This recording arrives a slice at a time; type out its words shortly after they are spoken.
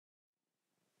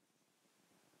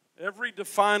Every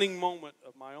defining moment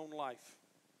of my own life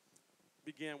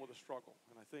began with a struggle,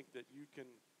 and I think that you can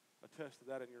attest to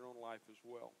that in your own life as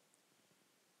well.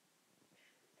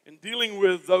 In dealing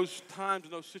with those times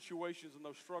and those situations and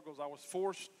those struggles, I was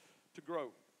forced to grow.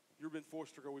 You've been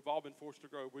forced to grow. We've all been forced to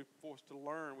grow. We've been forced to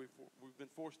learn. We've been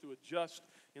forced to adjust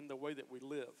in the way that we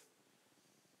live.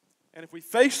 And if we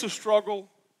face the struggle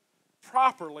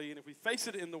properly, and if we face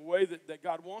it in the way that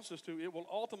God wants us to, it will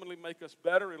ultimately make us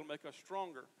better. It'll make us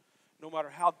stronger, no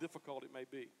matter how difficult it may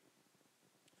be.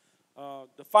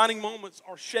 Defining moments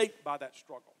are shaped by that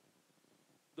struggle.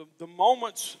 The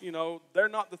moments, they're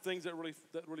not the things that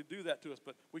really do that to us.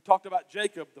 But we talked about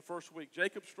Jacob the first week.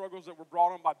 Jacob's struggles that were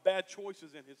brought on by bad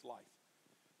choices in his life.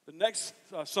 The next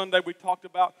Sunday we talked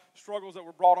about struggles that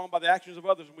were brought on by the actions of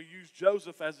others, and we used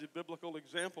Joseph as a biblical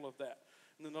example of that.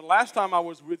 And then the last time I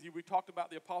was with you, we talked about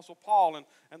the Apostle Paul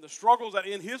and the struggles that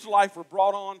in his life were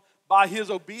brought on by his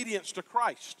obedience to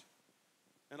Christ.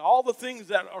 And all the things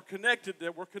that were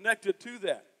connected to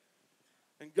that.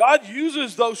 And God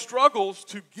uses those struggles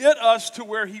to get us to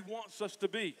where He wants us to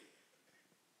be.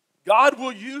 God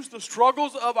will use the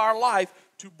struggles of our life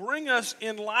to bring us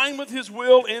in line with His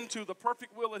will into the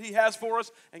perfect will that He has for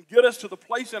us and get us to the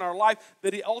place in our life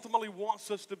that He ultimately wants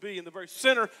us to be, in the very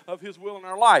center of His will in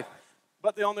our life.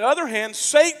 But on the other hand,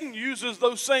 Satan uses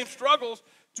those same struggles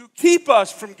to keep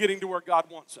us from getting to where God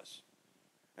wants us.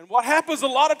 And what happens a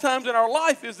lot of times in our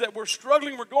life is that we're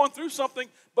struggling, we're going through something,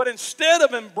 but instead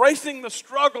of embracing the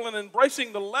struggle and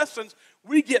embracing the lessons,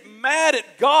 we get mad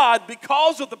at God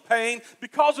because of the pain,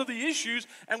 because of the issues,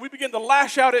 and we begin to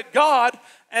lash out at God,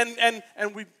 and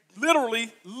we literally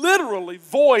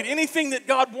void anything that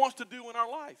God wants to do in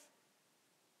our life.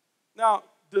 Now,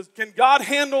 can God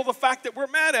handle the fact that we're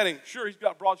mad at Him? Sure, He's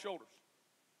got broad shoulders.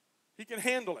 He can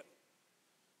handle it.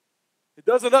 It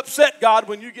doesn't upset God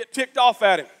when you get ticked off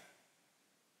at Him.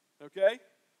 Okay?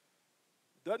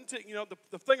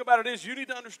 The thing about it is, you need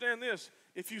to understand this.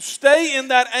 If you stay in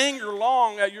that anger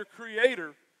long at your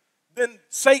Creator, then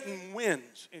Satan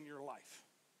wins in your life.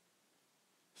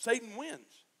 Satan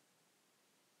wins.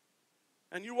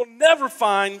 And you will never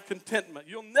find contentment.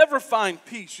 You'll never find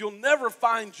peace. You'll never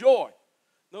find joy.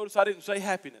 Notice I didn't say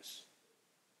happiness.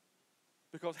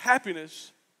 Because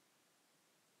happiness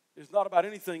is not about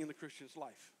anything in the Christian's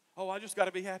life. Oh, I just got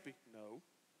to be happy. No.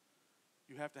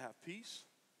 You have to have peace.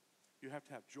 You have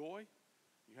to have joy.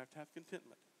 You have to have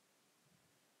contentment.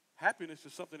 Happiness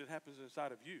is something that happens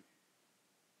inside of you.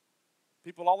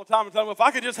 People all the time tell me, if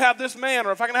I could just have this man,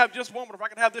 or if I can have just one, or if I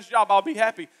can have this job, I'll be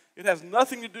happy. It has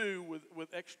nothing to do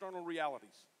with external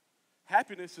realities.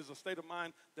 Happiness is a state of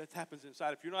mind that happens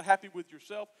inside. If you're not happy with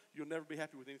yourself, you'll never be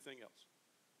happy with anything else.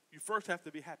 You first have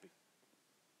to be happy.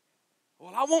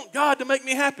 Well, I want God to make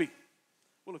me happy.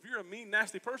 Well, if you're a mean,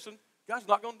 nasty person, God's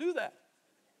not going to do that.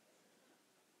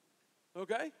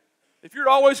 Okay? If you're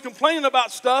always complaining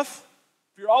about stuff,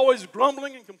 if you're always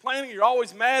grumbling and complaining, you're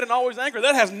always mad and always angry,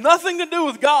 that has nothing to do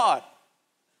with God.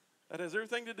 That has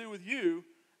everything to do with you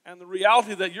and the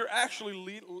reality that you're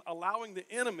actually allowing the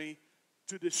enemy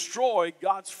to destroy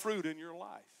God's fruit in your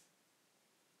life.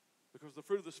 Because the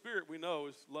fruit of the Spirit, we know,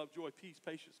 is love, joy, peace,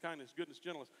 patience, kindness, goodness,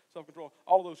 gentleness, self-control,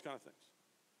 all of those kind of things.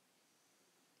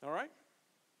 All right?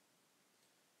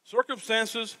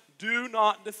 Circumstances do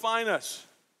not define us.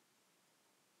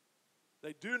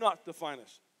 They do not define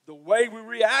us. The way we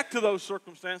react to those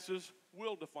circumstances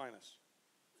will define us.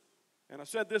 And I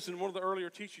said this in one of the earlier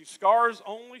teachings. Scars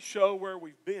only show where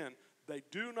we've been. They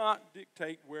do not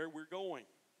dictate where we're going.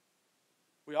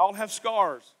 We all have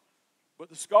scars. But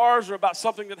the scars are about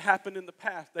something that happened in the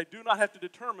past. They do not have to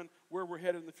determine where we're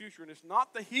headed in the future. And it's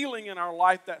not the healing in our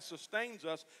life that sustains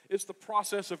us. It's the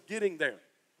process of getting there. And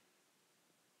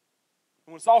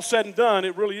when it's all said and done,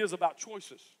 it really is about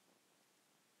choices.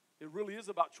 It really is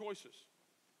about choices.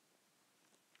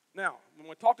 Now, when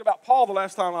we talked about Paul the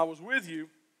last time I was with you,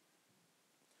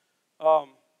 I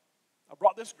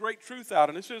brought this great truth out.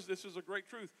 And this is a great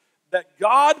truth. That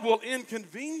God will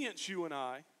inconvenience you and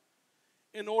I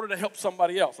in order to help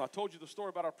somebody else. I told you the story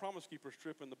about our Promise Keepers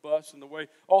trip in the bus and the way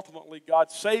ultimately God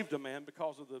saved a man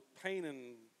because of the pain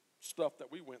and stuff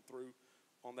that we went through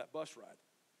on that bus ride.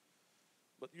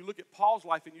 But you look at Paul's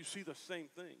life and you see the same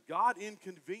thing. God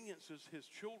inconveniences His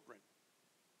children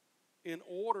in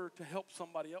order to help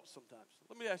somebody else sometimes.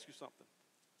 Let me ask you something.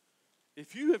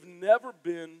 If you have never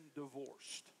been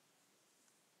divorced,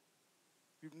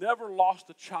 you've never lost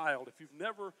a child, if you've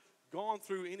never gone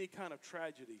through any kind of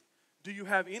tragedy, do you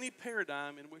have any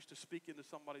paradigm in which to speak into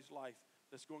somebody's life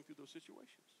that's going through those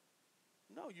situations?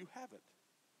 No, you haven't.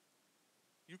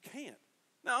 You can't.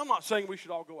 Now, I'm not saying we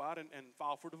should all go out and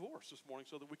file for divorce this morning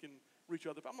so that we can reach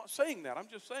other people. I'm not saying that. I'm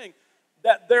just saying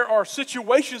that there are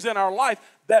situations in our life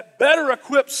that better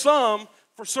equip some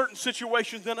for certain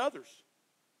situations than others.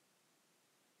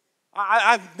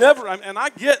 I've never, and I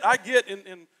get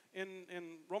in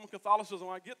Roman Catholicism,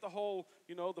 I get the whole,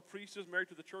 the priest is married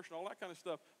to the church and all that kind of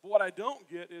stuff. But what I don't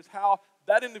get is how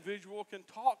that individual can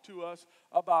talk to us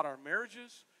about our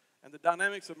marriages and the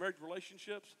dynamics of marriage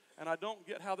relationships, and I don't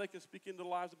get how they can speak into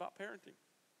lives about parenting.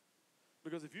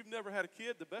 Because if you've never had a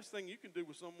kid, the best thing you can do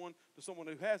with someone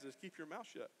who has is keep your mouth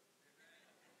shut.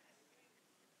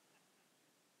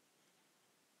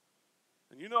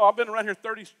 And I've been around here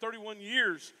 31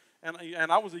 years, and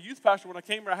I was a youth pastor when I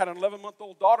came here. I had an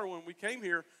 11-month-old daughter when we came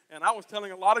here, and I was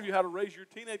telling a lot of you how to raise your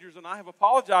teenagers, and I have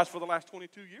apologized for the last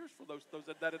 22 years for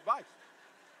that advice.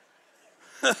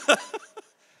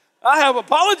 I have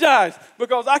apologized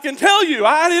because I can tell you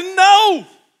I didn't know.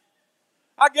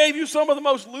 I gave you some of the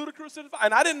most ludicrous advice,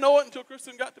 and I didn't know it until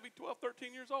Kristen got to be 12,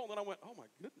 13 years old, and I went, oh my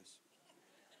goodness.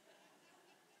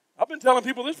 I've been telling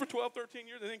people this for 12, 13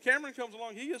 years, and then Cameron comes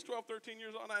along, he is 12, 13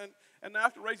 years old, and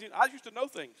after raising, I used to know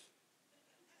things.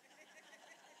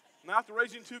 Now after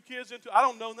raising 2 kids, I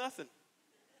don't know nothing.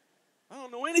 I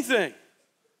don't know anything.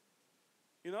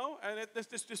 And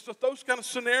it's just those kind of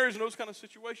scenarios and those kind of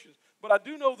situations. But I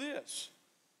do know this,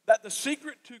 that the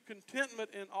secret to contentment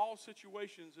in all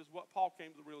situations is what Paul came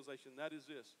to the realization. That is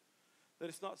this, that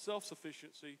it's not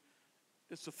self-sufficiency,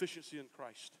 it's sufficiency in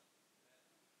Christ.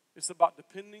 It's about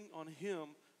depending on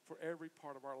Him for every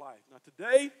part of our life. Now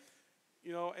today,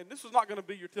 and this is not going to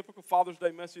be your typical Father's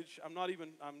Day message. I've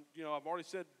already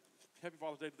said Happy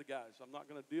Father's Day to the guys. I'm not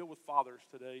going to deal with fathers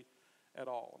today at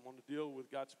all. I'm going to deal with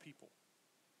God's people.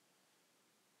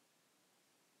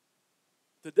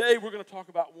 Today, we're going to talk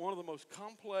about one of the most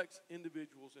complex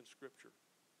individuals in Scripture.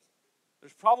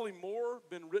 There's probably more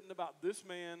been written about this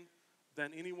man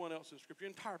than anyone else in Scripture.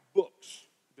 Entire books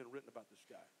have been written about this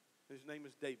guy. His name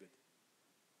is David.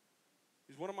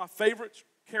 He's one of my favorite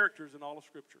characters in all of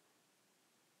Scripture.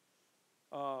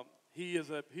 Well,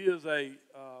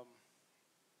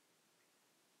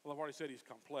 I've already said he's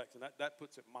complex, and that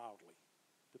puts it mildly,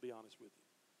 to be honest with you.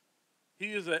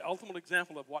 He is an ultimate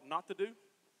example of what not to do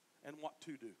and what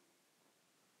to do.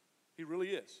 He really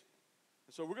is.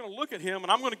 And so we're going to look at him,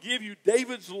 and I'm going to give you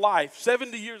David's life,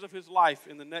 70 years of his life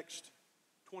in the next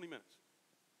 20 minutes.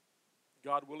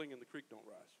 God willing, and the creek don't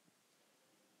rise.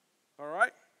 All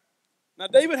right? Now,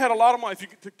 David had a lot of money.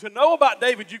 To know about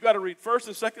David, you've got to read 1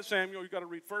 and 2 Samuel. You've got to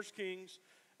read 1 Kings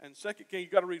and 2 Kings.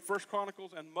 You've got to read 1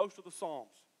 Chronicles and most of the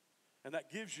Psalms. And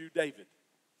that gives you David.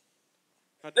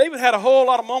 Now, David had a whole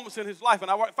lot of moments in his life.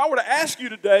 And if I were to ask you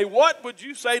today, what would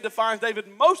you say defines David?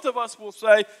 Most of us will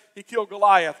say he killed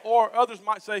Goliath. Or others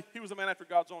might say he was a man after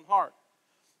God's own heart.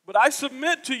 But I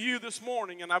submit to you this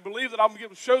morning, and I believe that I'm going to be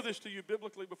able to show this to you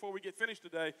biblically before we get finished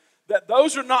today, that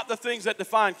those are not the things that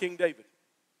define King David.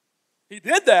 He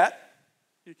did that.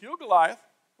 He killed Goliath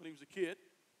when he was a kid.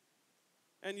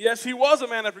 And yes, he was a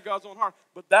man after God's own heart.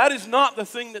 But that is not the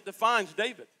thing that defines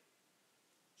David.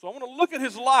 So I want to look at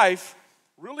his life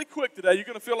really quick today. You're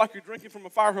going to feel like you're drinking from a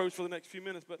fire hose for the next few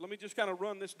minutes, but let me just kind of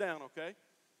run this down, okay?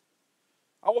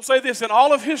 I will say this, in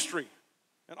all of history,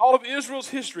 in all of Israel's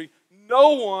history,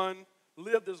 no one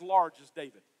lived as large as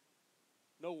David.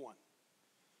 No one.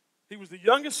 He was the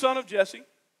youngest son of Jesse.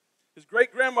 His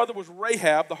great-grandmother was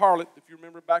Rahab, the harlot. If you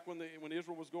remember back when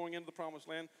Israel was going into the promised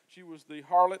land, she was the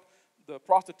harlot, the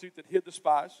prostitute that hid the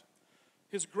spies.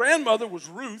 His grandmother was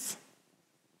Ruth.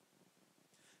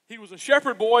 He was a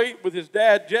shepherd boy with his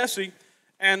dad, Jesse,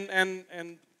 and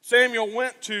Samuel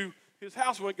went to his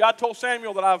house. When God told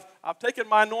Samuel that I've taken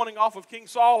my anointing off of King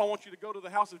Saul, I want you to go to the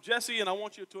house of Jesse, and I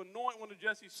want you to anoint one of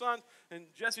Jesse's sons. And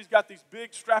Jesse's got these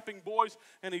big, strapping boys,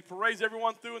 and he parades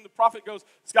everyone through, and the prophet goes,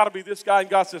 it's got to be this guy. And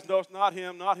God says, no, it's not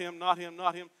him, not him, not him,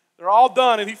 not him. They're all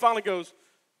done, and he finally goes,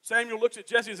 Samuel looks at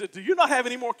Jesse and says, do you not have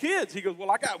any more kids? He goes, well,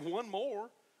 I got one more.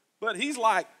 But he's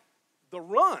like the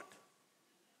runt.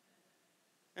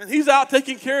 And he's out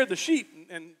taking care of the sheep.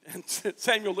 And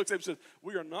Samuel looks at him and says,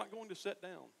 we are not going to sit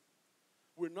down.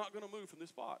 We're not going to move from this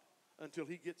spot until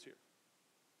he gets here.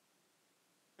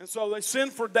 And so they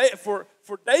send for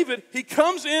David. He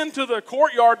comes into the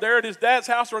courtyard there at his dad's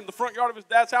house, or in the front yard of his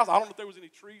dad's house. I don't know if there was any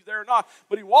trees there or not.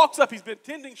 But he walks up. He's been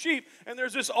tending sheep. And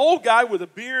there's this old guy with a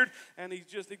beard. And he's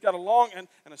got a long and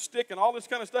a stick and all this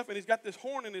kind of stuff. And he's got this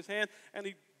horn in his hand.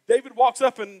 And David walks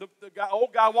up, and the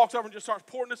old guy walks over and just starts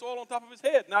pouring this oil on top of his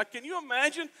head. Now, can you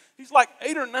imagine? He's like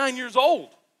 8 or 9 years old.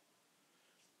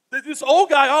 This old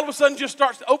guy all of a sudden just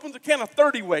opens a can of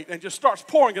 30 weight and just starts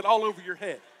pouring it all over your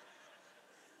head.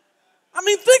 I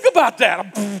mean, think about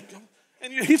that.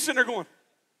 And he's sitting there going,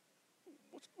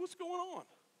 what's going on?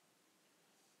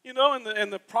 You know,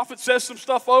 and the prophet says some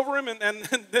stuff over him, and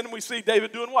then we see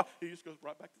David doing what? He just goes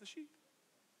right back to the sheep.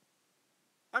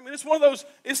 I mean, it's one of those,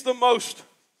 it's the most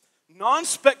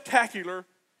non-spectacular,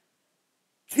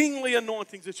 kingly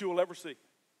anointings that you will ever see.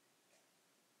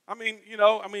 I mean, you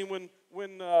know,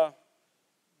 when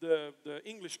the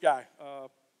English guy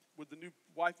with the new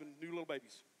wife and new little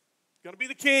babies, going to be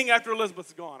the king after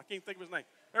Elizabeth's gone. I can't think of his name.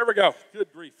 There we go.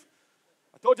 Good grief.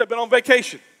 I told you I've been on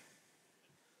vacation.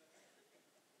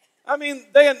 I mean,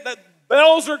 the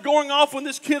bells are going off when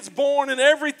this kid's born and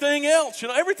everything else. You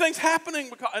know, everything's happening,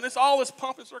 and it's all this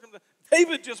pomp and circumstance.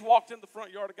 David just walked in the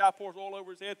front yard. A guy pours oil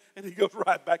over his head, and he goes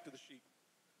right back to the sheep.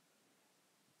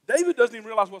 David doesn't even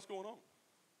realize what's going on.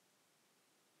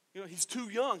 You know, he's too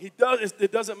young.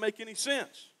 It doesn't make any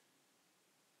sense.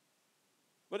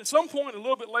 But at some point, a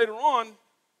little bit later on,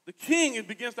 the king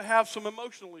begins to have some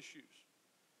emotional issues.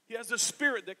 He has this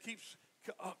spirit that keeps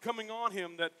coming on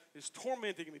him that is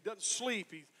tormenting him. He doesn't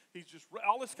sleep. He's just,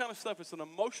 all this kind of stuff. It's an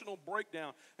emotional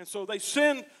breakdown. And so they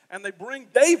send and they bring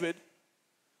David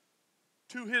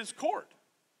to his court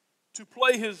to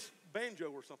play his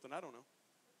banjo or something. I don't know.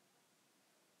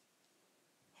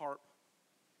 Harp.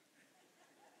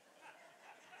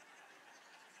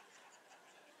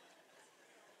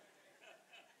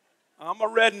 I'm a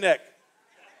redneck.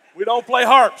 We don't play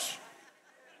harps.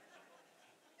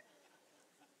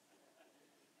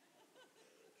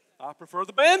 I prefer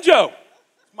the banjo.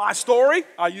 It's my story.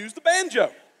 I use the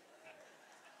banjo.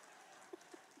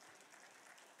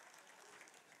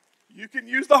 You can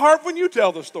use the harp when you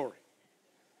tell the story.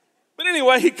 But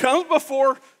anyway, he comes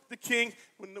before the king.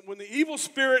 When the evil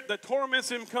spirit that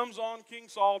torments him comes on King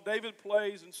Saul, David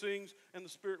plays and sings, and the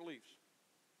spirit leaves.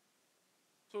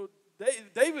 So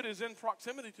David is in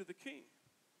proximity to the king.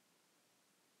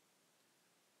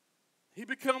 He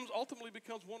ultimately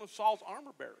becomes one of Saul's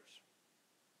armor bearers.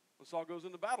 When Saul goes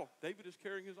into battle, David is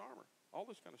carrying his armor, all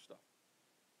this kind of stuff.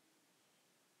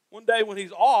 One day when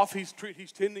he's off, he's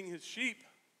tending his sheep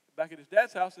back at his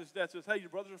dad's house, and his dad says, hey, your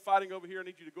brothers are fighting over here. I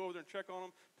need you to go over there and check on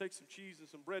them, take some cheese and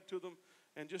some bread to them,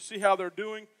 and just see how they're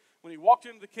doing. When he walked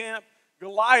into the camp,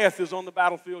 Goliath is on the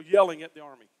battlefield yelling at the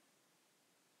army.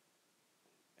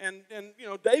 And you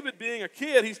know, David being a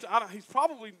kid, he's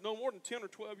probably no more than 10 or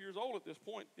 12 years old at this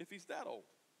point, if he's that old.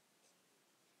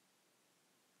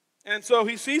 And so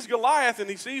he sees Goliath, and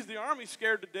he sees the army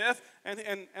scared to death, and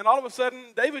all of a sudden,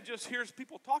 David just hears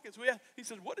people talking. So he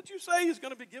says, what did you say is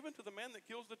going to be given to the man that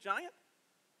kills the giant?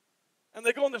 And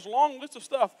they go on this long list of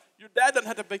stuff. Your dad doesn't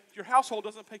have to pay, your household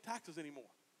doesn't pay taxes anymore.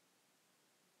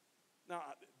 Now,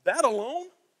 that alone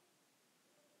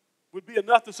would be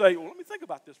enough to say, well, let me think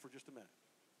about this for just a minute.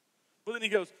 But then he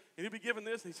goes, and he'll be given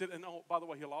this, and he said, and oh, by the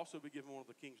way, he'll also be given one of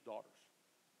the king's daughters.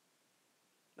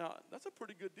 Now, that's a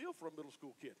pretty good deal for a middle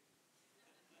school kid.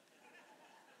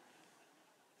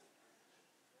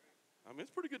 I mean,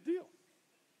 it's a pretty good deal.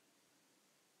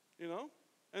 You know?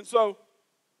 And so,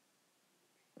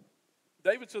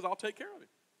 David says, I'll take care of him.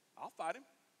 I'll fight him.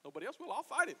 Nobody else will. I'll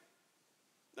fight him.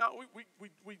 Now,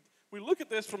 we look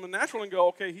at this from the natural and go,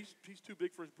 okay, he's too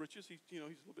big for his britches. He's a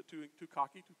little bit too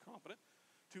cocky, too confident,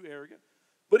 too arrogant.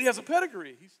 But he has a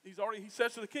pedigree. He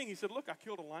says to the king, he said, look, I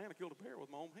killed a lion, I killed a bear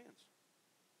with my own hands.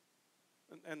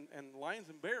 And lions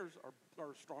and bears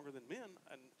are stronger than men,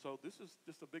 and so this is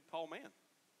just a big, tall man.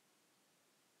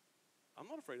 I'm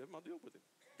not afraid of him. I'll deal with him.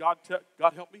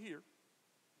 God help me here.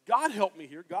 God help me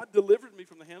here. God delivered me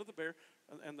from the hand of the bear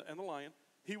and the lion.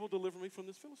 He will deliver me from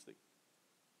this Philistine.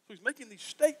 So he's making these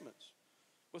statements.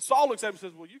 But Saul looks at him and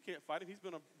says, well, you can't fight him. He's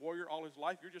been a warrior all his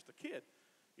life. You're just a kid,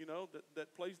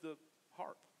 that plays the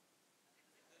harp,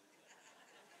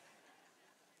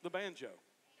 the banjo.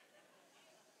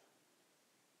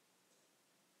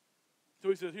 So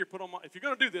he says, here, if you're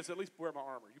going to do this, at least wear my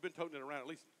armor. You've been toting it around, at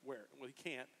least wear it. Well, he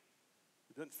can't.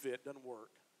 It doesn't fit, doesn't work.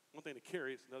 One thing to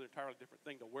carry, it's another entirely different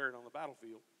thing to wear it on the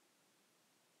battlefield.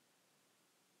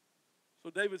 So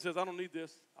David says, I don't need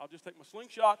this. I'll just take my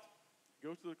slingshot,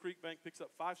 goes to the creek bank, picks up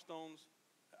 5 stones.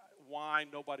 Why?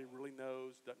 Nobody really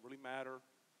knows. Doesn't really matter.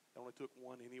 It only took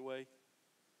one anyway.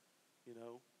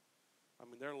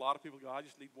 There are a lot of people who go, I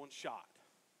just need one shot.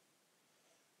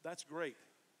 That's great.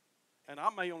 And I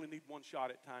may only need one shot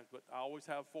at times, but I always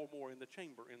have 4 more in the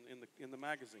chamber, in the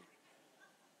magazine.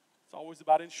 It's always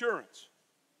about insurance.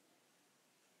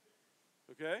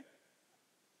 Okay?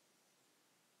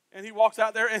 And he walks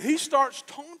out there, and he starts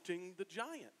taunting the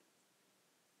giant.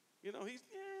 He's,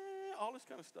 all this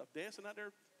kind of stuff. Dancing out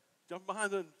there, jumping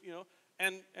behind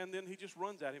and then he just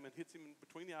runs at him and hits him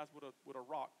between the eyes with a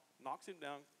rock, knocks him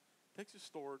down, takes his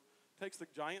sword, takes the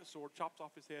giant sword, chops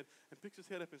off his head, and picks his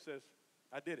head up and says,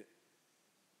 I did it.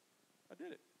 I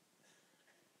did it.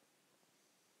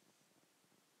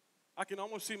 I can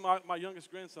almost see my youngest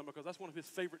grandson, because that's one of his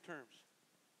favorite terms.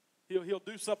 He'll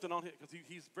do something on him because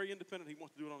he's very independent. He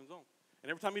wants to do it on his own. And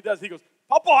every time he does, he goes,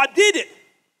 Papa, I did it.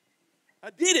 I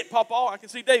did it, Papa. I can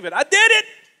see David. I did it.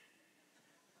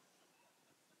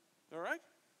 All right?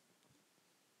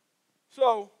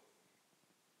 So,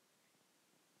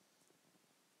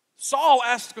 Saul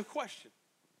asked a question.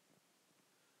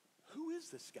 Who is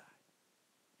this guy?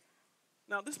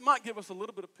 Now, this might give us a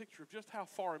little bit of picture of just how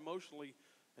far emotionally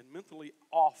and mentally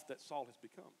off that Saul has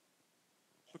become.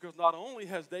 Because not only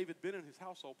has David been in his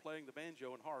household playing the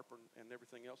banjo and harp and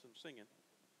everything else and singing,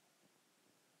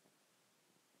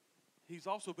 he's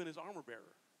also been his armor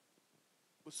bearer.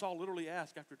 But Saul literally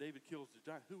asked after David kills the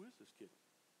giant, who is this kid?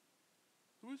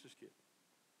 Who is this kid?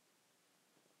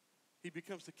 He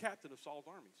becomes the captain of Saul's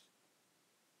armies.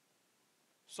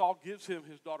 Saul gives him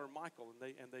his daughter Michal,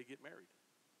 and they get married.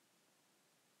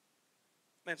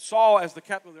 And Saul, as the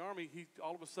captain of the army,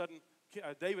 all of a sudden,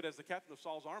 David, as the captain of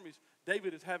Saul's armies,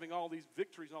 David is having all these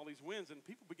victories and all these wins, and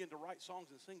people begin to write songs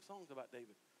and sing songs about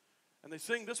David. And they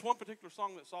sing this one particular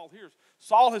song that Saul hears.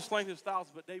 Saul has slain his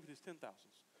thousands, but David his 10,000s.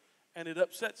 And it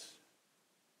upsets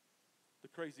the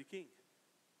crazy king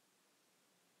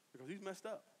because he's messed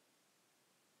up.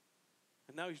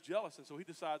 And now he's jealous, and so he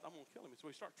decides, I'm going to kill him. And so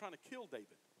he starts trying to kill David.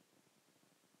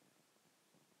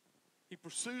 He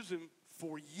pursues him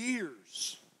for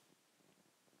years.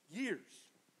 Years.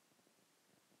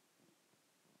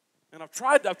 And I've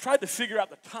tried to figure out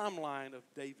the timeline of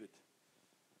David,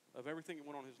 of everything that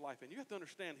went on in his life. And you have to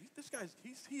understand,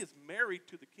 he is married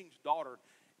to the king's daughter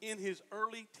in his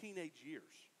early teenage years.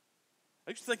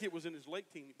 I used to think it was in his late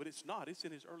teens, but it's not. It's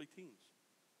in his early teens.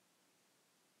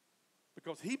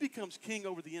 Because he becomes king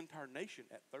over the entire nation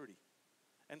at 30.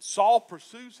 And Saul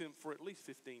pursues him for at least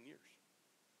 15 years.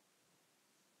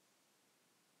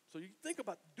 So you think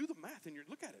about, do the math and you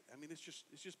look at it. I mean, it's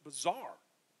just bizarre.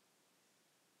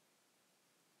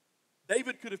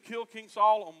 David could have killed King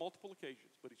Saul on multiple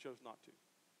occasions, but he chose not to.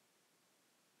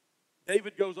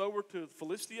 David goes over to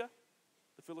Philistia,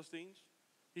 the Philistines.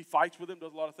 He fights with them,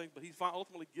 does a lot of things, but he's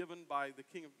ultimately given by the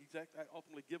king of,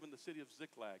 ultimately given the city of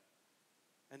Ziklag.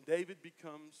 And David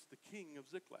becomes the king of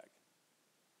Ziklag.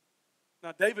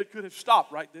 Now, David could have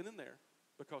stopped right then and there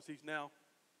because he's now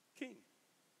king.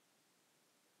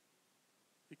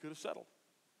 He could have settled.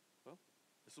 Well,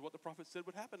 this is what the prophet said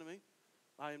would happen to me.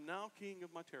 I am now king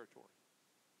of my territory.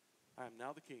 I am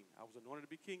now the king. I was anointed to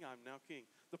be king. I am now king.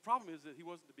 The problem is that he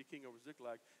wasn't to be king over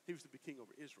Ziklag. He was to be king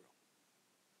over Israel.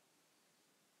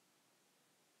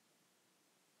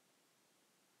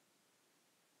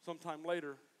 Sometime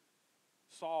later,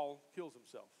 Saul kills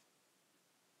himself.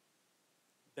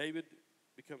 David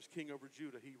becomes king over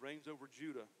Judah. He reigns over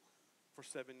Judah for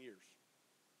 7 years.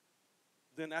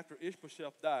 Then after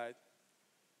Ishbosheth died,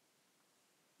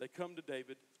 they come to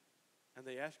David and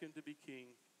they ask him to be king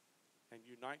and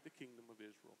unite the kingdom of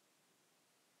Israel.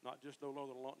 Not just no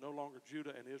longer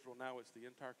Judah and Israel. Now it's the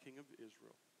entire kingdom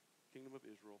of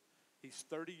Israel. He's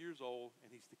 30 years old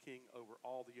and he's the king over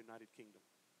all the United Kingdom.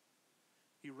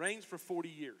 He reigns for 40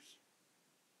 years.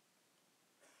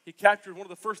 He captures, one of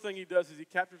the first things he does is he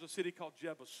captures a city called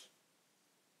Jebus.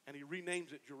 And he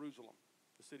renames it Jerusalem,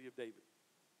 the city of David.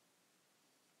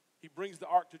 He brings the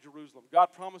ark to Jerusalem. God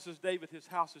promises David his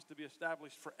house is to be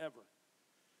established forever.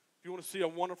 If you want to see a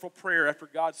wonderful prayer after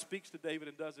God speaks to David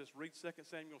and does this, read 2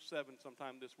 Samuel 7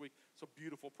 sometime this week. It's a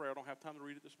beautiful prayer. I don't have time to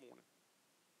read it this morning.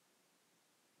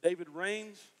 David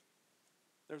reigns.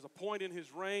 There's a point in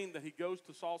his reign that he goes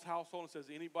to Saul's household and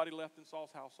says, anybody left in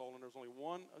Saul's household? And there's only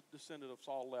one descendant of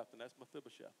Saul left, and that's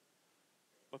Mephibosheth.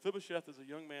 Mephibosheth is a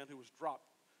young man who was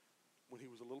dropped when he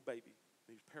was a little baby.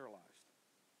 And he's paralyzed.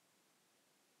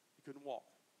 He couldn't walk.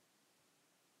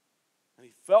 And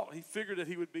he figured that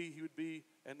he would be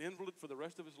an invalid for the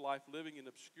rest of his life, living in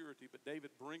obscurity. But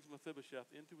David brings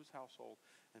Mephibosheth into his household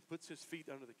and puts his feet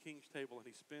under the king's table, and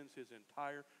he spends his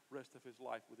entire rest of his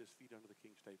life with his feet under the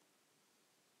king's table.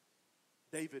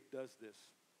 David does this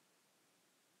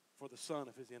for the son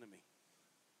of his enemy.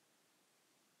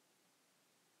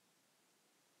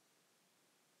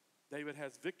 David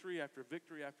has victory after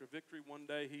victory after victory. One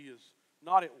day he is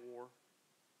not at war.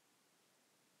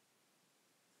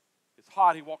 It's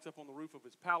hot. He walks up on the roof of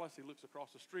his palace. He looks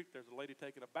across the street. There's a lady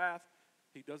taking a bath.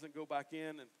 He doesn't go back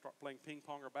in and start playing ping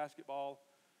pong or basketball.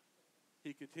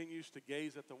 He continues to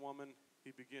gaze at the woman.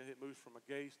 It moves from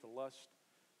a gaze to lust.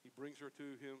 He brings her to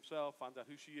himself, finds out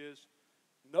who she is,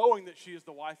 knowing that she is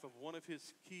the wife of one of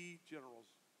his key generals,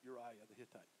 Uriah the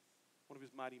Hittite, one of his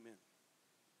mighty men.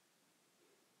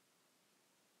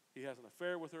 He has an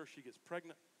affair with her. She gets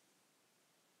pregnant.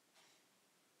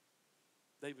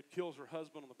 David kills her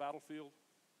husband on the battlefield,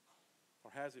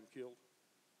 or has him killed.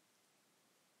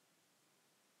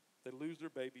 They lose their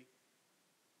baby.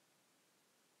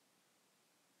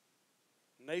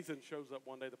 Nathan shows up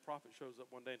one day, the prophet shows up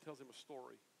one day and tells him a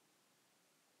story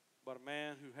about a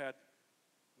man who had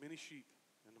many sheep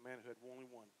and a man who had only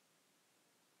one.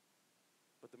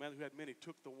 But the man who had many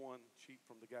took the one sheep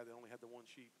from the guy that only had the one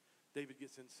sheep. David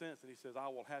gets incensed and he says, I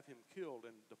will have him killed.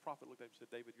 And the prophet looked at him and said,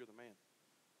 David, you're the man.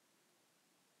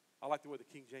 I like the way the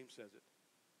King James says it.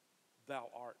 Thou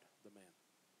art the man.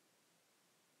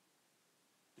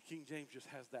 The King James just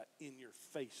has that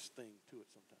in-your-face thing to it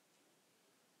sometimes.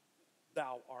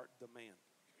 Thou art the man.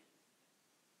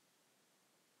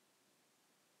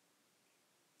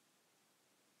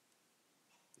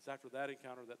 It's after that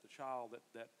encounter that the child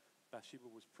that Bathsheba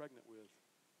was pregnant with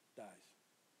dies.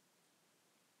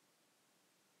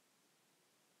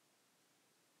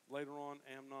 Later on,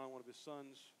 Amnon, one of his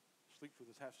sons, sleeps with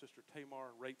his half-sister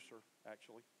Tamar and rapes her,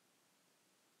 actually.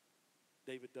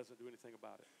 David doesn't do anything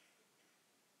about it.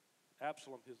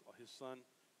 Absalom, his son,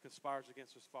 conspires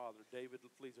against his father. David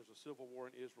flees. There's a civil war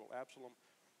in Israel.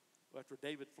 After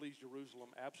David flees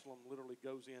Jerusalem, Absalom literally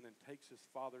goes in and takes his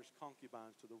father's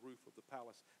concubines to the roof of the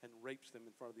palace and rapes them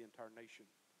in front of the entire nation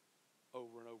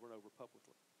over and over and over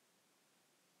publicly.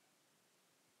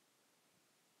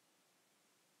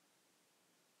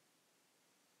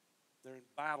 They're in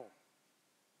battle.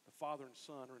 The father and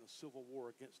son are in a civil war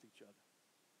against each other.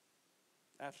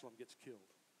 Absalom gets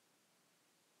killed.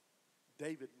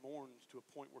 David mourns to a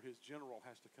point where his general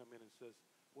has to come in and says,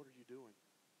 what are you doing?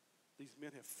 These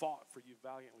men have fought for you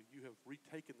valiantly. You have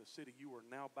retaken the city. You are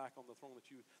now back on the throne that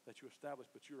you established,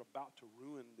 but you're about to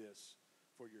ruin this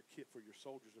for your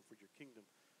soldiers and for your kingdom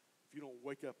if you don't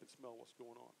wake up and smell what's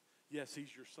going on. Yes,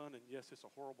 he's your son, and yes, it's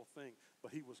a horrible thing,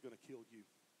 but he was going to kill you.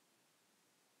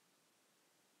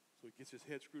 So he gets his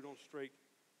head screwed on straight.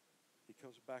 He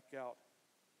comes back out.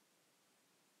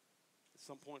 At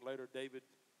some point later, David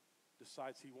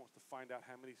decides he wants to find out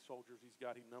how many soldiers he's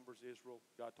got. He numbers Israel.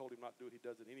 God told him not to do it. He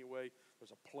does it anyway. There's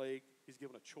a plague. He's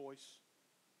given a choice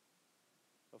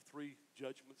of 3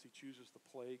 judgments. He chooses the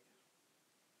plague.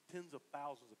 Tens of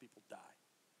thousands of people die.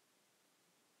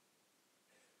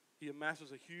 He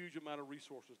amasses a huge amount of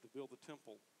resources to build the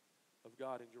temple of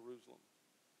God in Jerusalem.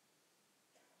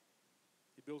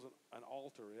 He builds an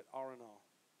altar at Aranah,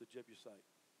 the Jebusite.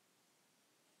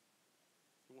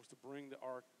 He wants to bring the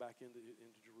ark back into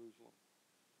Jerusalem.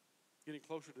 Getting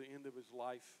closer to the end of his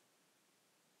life,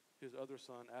 his other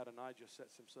son, Adonijah,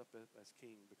 sets himself up as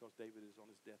king because David is on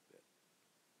his deathbed.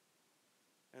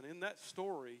 And in that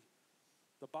story,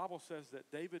 the Bible says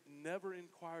that David never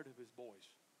inquired of his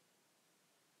boys.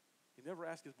 He never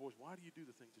asked his boys, why do you do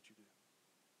the things that you do?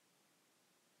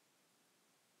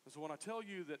 And so when I tell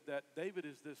you that David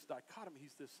is this dichotomy,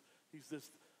 he's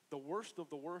this the worst of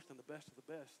the worst and the best of the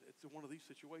best, it's in one of these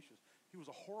situations. He was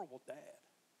a horrible dad.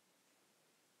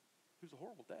 He was a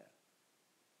horrible dad.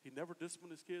 He never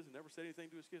disciplined his kids and never said anything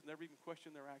to his kids, never even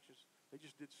questioned their actions. They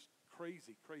just did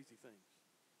crazy, crazy things.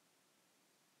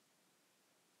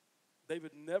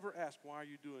 David never asked, why are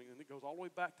you doing? And it goes all the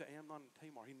way back to Amnon and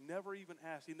Tamar. He never even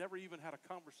asked, he never even had a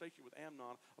conversation with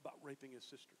Amnon about raping his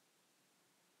sister.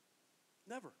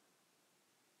 Never.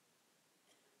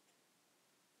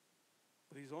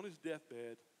 But he's on his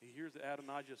deathbed. He hears that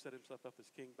Adonijah set himself up as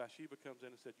king. Bathsheba comes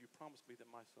in and said, you promised me that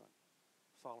my son,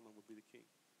 Solomon, would be the king.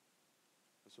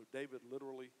 And so David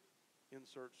literally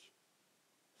inserts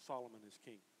Solomon as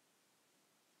king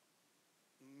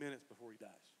minutes before he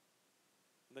dies.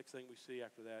 The next thing we see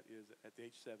after that is at the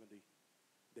age 70,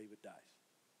 David dies.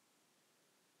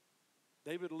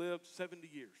 David lived 70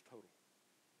 years total.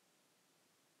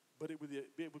 But it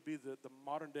would be the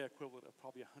modern day equivalent of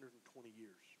probably 120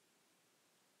 years.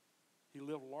 He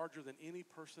lived larger than any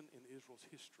person in Israel's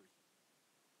history.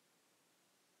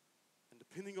 And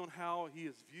depending on how he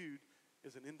is viewed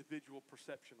is an individual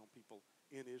perception on people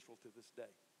in Israel to this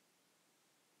day.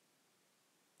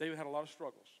 David had a lot of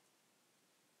struggles.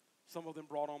 Some of them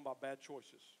brought on by bad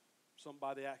choices, some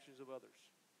by the actions of others,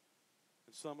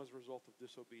 and some as a result of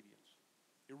disobedience.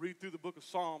 You read through the book of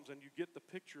Psalms and you get the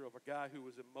picture of a guy who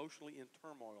was emotionally in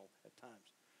turmoil at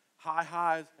times. High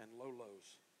highs and low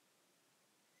lows.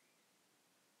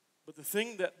 But the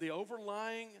thing that the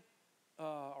overlying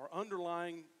or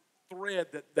underlying thread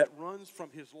that runs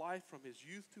from his life, from his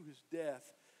youth to his death,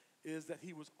 is that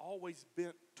he was always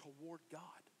bent toward God.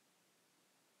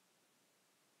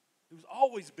 He was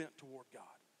always bent toward God.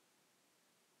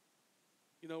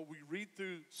 You know, we read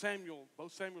through Samuel,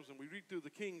 both Samuels, and we read through the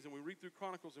Kings, and we read through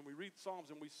Chronicles, and we read Psalms,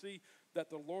 and we see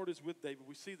that the Lord is with David.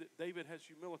 We see that David has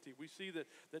humility. We see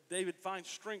that David finds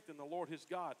strength in the Lord his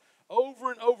God.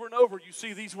 Over and over and over, you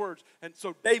see these words. And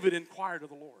so David inquired of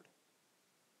the Lord.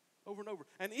 Over and over.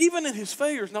 And even in his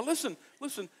failures, now listen,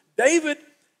 David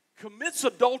commits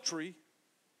adultery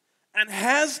and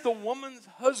has the woman's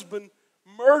husband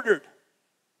murdered.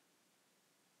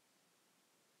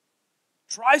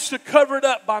 Tries to cover it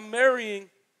up by marrying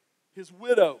his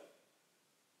widow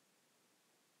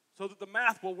so that the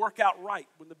math will work out right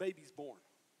when the baby's born.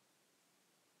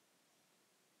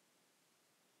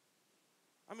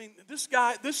 I mean, this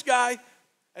guy,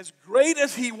 as great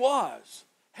as he was,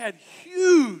 had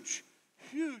huge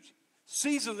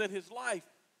seasons in his life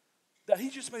that he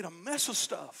just made a mess of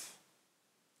stuff.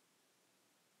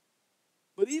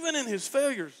 But even in his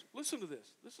failures, listen to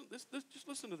this. Just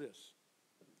listen to this.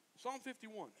 Psalm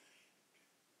 51.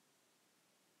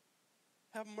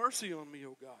 Have mercy on me,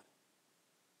 O God,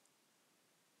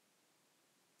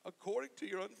 according to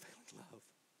your unfailing love.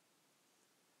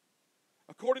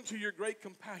 According to your great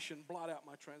compassion, blot out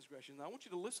my transgressions. Now, I want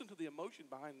you to listen to the emotion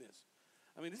behind this.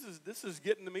 I mean, this is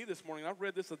getting to me this morning. I've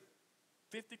read this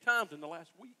 50 times in the last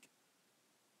week.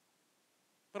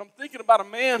 But I'm thinking about a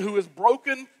man who is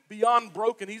broken beyond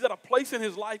broken. He's at a place in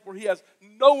his life where he has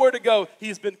nowhere to go.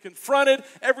 He's been confronted.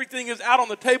 Everything is out on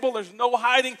the table. There's no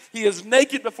hiding. He is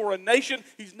naked before a nation.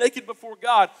 He's naked before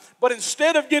God. But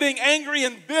instead of getting angry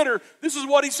and bitter, this is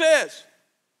what he says.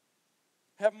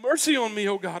 Have mercy on me,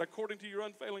 O God, according to your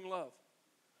unfailing love.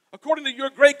 According to your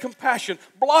great compassion,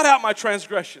 blot out my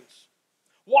transgressions.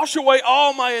 Wash away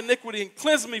all my iniquity and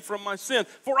cleanse me from my sin.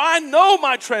 For I know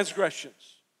my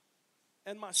transgressions,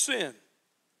 and my sin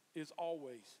is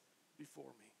always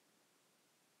before me.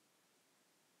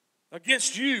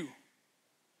 Against you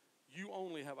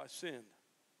only have I sinned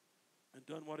and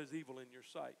done what is evil in your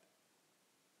sight.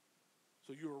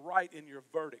 So you are right in your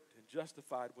verdict and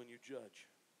justified when you judge.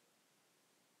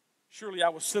 Surely I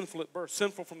was sinful at birth,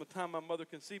 sinful from the time my mother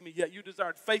conceived me, yet you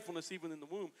desired faithfulness even in the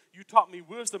womb. You taught me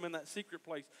wisdom in that secret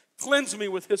place. Cleanse me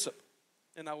with hyssop,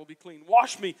 and I will be clean.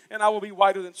 Wash me, and I will be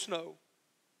whiter than snow.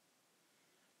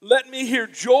 Let me hear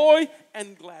joy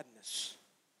and gladness.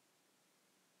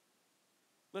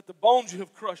 Let the bones you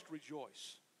have crushed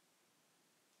rejoice.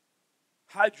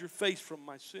 Hide your face from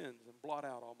my sins and blot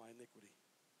out all my iniquity.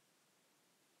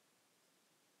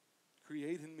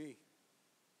 Create in me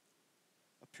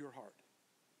a pure heart,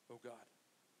 O God,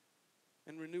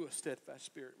 and renew a steadfast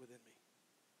spirit within me.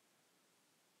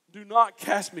 Do not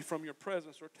cast me from your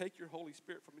presence or take your Holy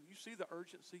Spirit from me. You see the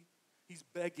urgency? He's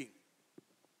begging.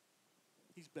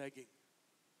 He's begging.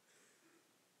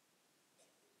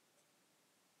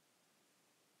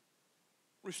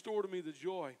 Restore to me the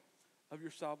joy of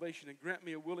your salvation and grant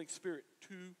me a willing spirit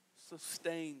to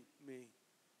sustain me.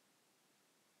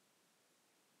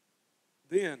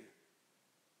 Then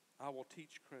I will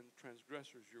teach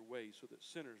transgressors your ways so that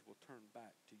sinners will turn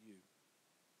back to you.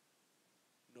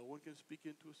 No one can speak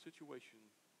into a situation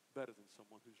better than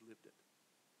someone who's lived it.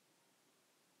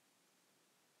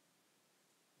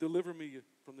 Deliver me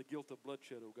from the guilt of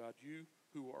bloodshed, O God, you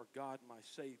who are God, my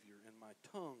Savior, and my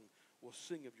tongue will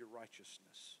sing of your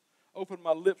righteousness. Open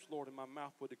my lips, Lord, and my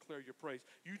mouth will declare your praise.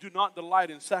 You do not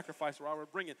delight in sacrifice, or I will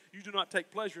bring it. You do not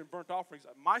take pleasure in burnt offerings.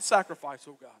 My sacrifice,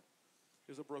 O God,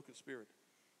 is a broken spirit.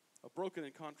 A broken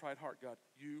and contrite heart, God,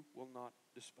 you will not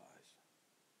despise.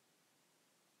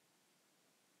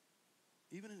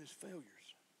 Even in his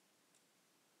failures,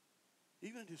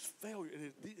 even in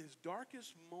his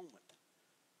darkest moment,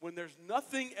 when there's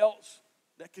nothing else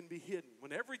that can be hidden,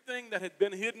 when everything that had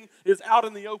been hidden is out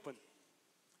in the open,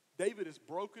 David is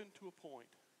broken to a point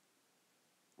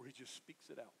where he just speaks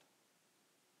it out.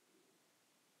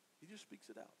 He just speaks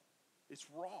it out. It's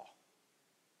raw.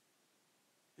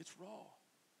 It's raw.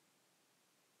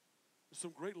 There's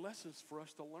some great lessons for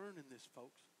us to learn in this,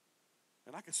 folks.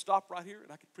 And I could stop right here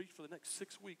and I could preach for the next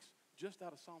 6 weeks just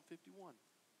out of Psalm 51.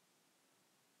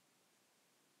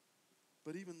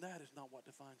 But even that is not what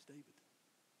defines David.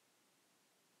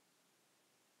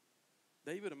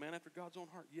 David, a man after God's own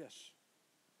heart, yes.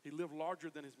 He lived larger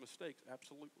than his mistakes,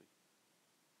 absolutely.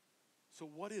 So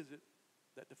what is it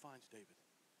that defines David?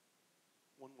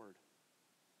 One word.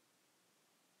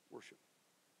 Worship.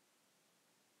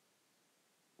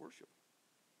 Worship.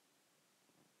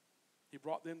 He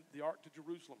brought then the ark to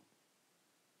Jerusalem.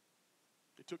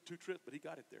 It took 2 trips, but he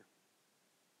got it there.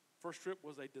 First trip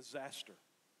was a disaster.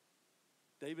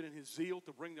 David, in his zeal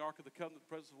to bring the Ark of the Covenant, the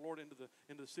presence of the Lord, into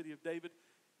the city of David,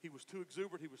 he was too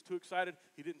exuberant. He was too excited.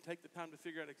 He didn't take the time to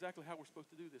figure out exactly how we're supposed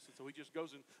to do this. And so he just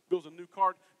goes and builds a new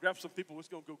cart, grabs some people who's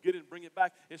going to go get it and bring it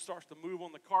back. It starts to move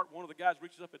on the cart. One of the guys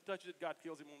reaches up and touches it. God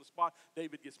kills him on the spot.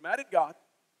 David gets mad at God,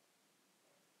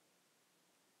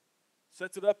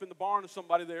 sets it up in the barn of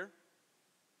somebody there,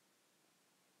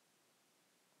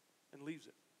 and leaves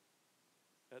it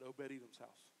at Obed-Edom's house.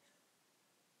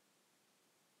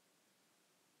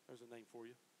 There's a name for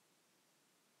you.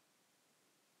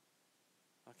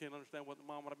 I can't understand what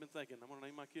I've been thinking. I'm going to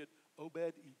name my kid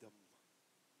Obed-Edom.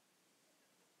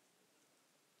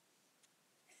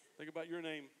 Think about your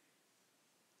name,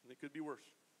 and it could be worse.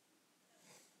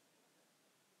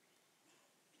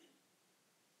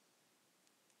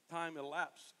 Time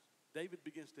elapsed. David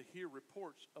begins to hear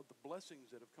reports of the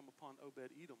blessings that have come upon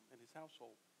Obed-Edom and his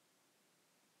household.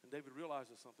 And David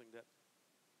realizes something, that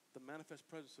the manifest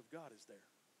presence of God is there.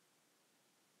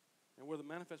 And where the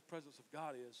manifest presence of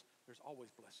God is, there's always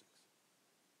blessings.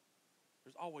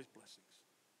 There's always blessings.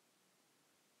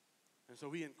 And so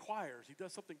he inquires. He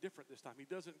does something different this time. He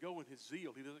doesn't go in his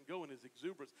zeal. He doesn't go in his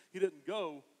exuberance. He doesn't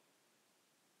go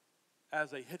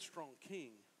as a headstrong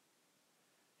king.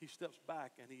 He steps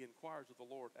back and he inquires of the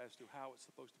Lord as to how it's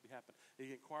supposed to be happening.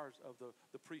 He inquires of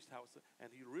the priest how it's,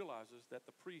 and he realizes that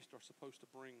the priests are supposed to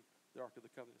bring the Ark of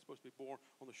the Covenant. It's supposed to be borne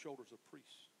on the shoulders of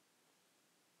priests.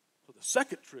 So the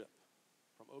second trip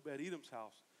from Obed-Edom's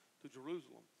house to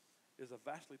Jerusalem is a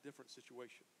vastly different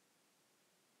situation.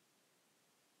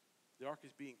 The ark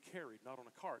is being carried, not on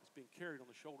a cart. It's being carried on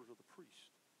the shoulders of the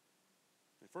priest.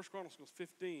 In 1 Chronicles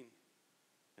 15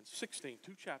 and 16,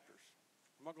 2 chapters.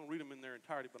 I'm not going to read them in their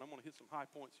entirety, but I'm going to hit some high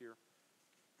points here.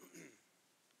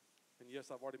 And yes,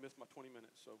 I've already missed my 20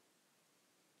 minutes, so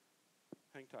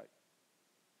hang tight.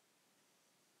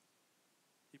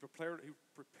 He prepared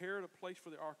a place for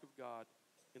the ark of God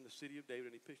in the city of David,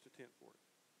 and he pitched a tent for it.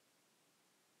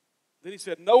 Then he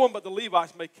said, no one but the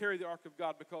Levites may carry the ark of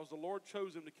God, because the Lord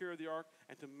chose them to carry the ark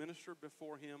and to minister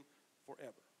before him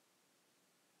forever.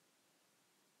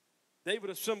 David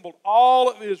assembled all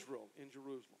of Israel in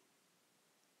Jerusalem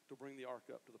to bring the ark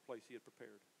up to the place he had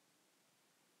prepared.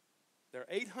 There are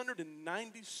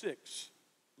 896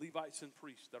 Levites and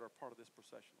priests that are part of this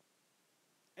procession.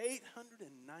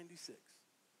 896.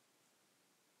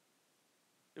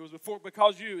 It was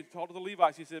because you, he told to the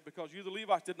Levites, he said, because you, the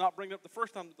Levites, did not bring it up the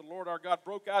first time that the Lord our God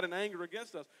broke out in anger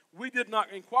against us. We did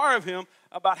not inquire of him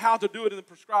about how to do it in the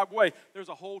prescribed way. There's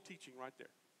a whole teaching right there.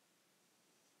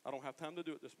 I don't have time to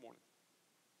do it this morning.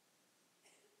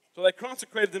 So they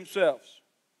consecrated themselves.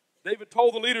 David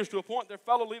told the leaders to appoint their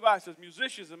fellow Levites as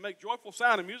musicians and make joyful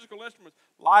sound and musical instruments,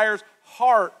 lyres,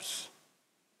 harps,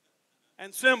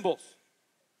 and cymbals.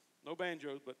 No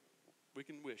banjos, but we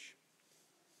can wish.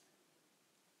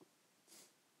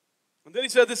 And then he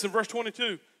said this in verse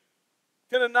 22.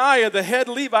 Kenaniah, the head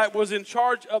Levite, was in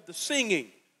charge of the singing.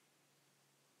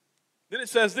 Then it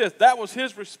says this, that was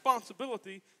his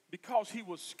responsibility because he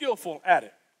was skillful at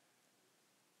it.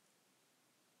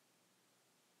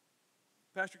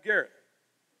 Pastor Garrett,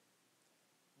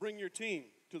 bring your team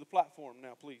to the platform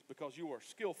now, please, because you are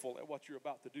skillful at what you're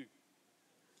about to do.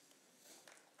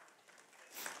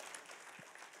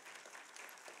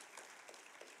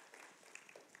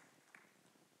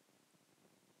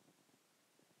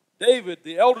 David,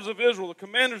 the elders of Israel, the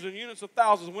commanders and units of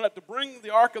thousands, went up to bring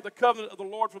the ark of the covenant of the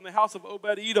Lord from the house of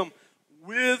Obed-Edom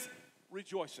with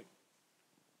rejoicing.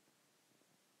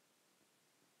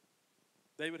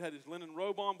 David had his linen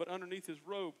robe on, but underneath his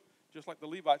robe, just like the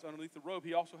Levites, underneath the robe,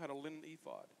 he also had a linen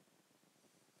ephod.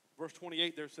 Verse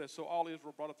 28 there says, so all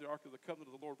Israel brought up the ark of the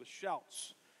covenant of the Lord with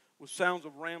shouts, with sounds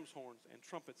of ram's horns and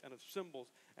trumpets and of cymbals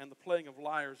and the playing of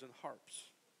lyres and harps.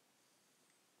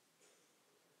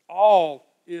 All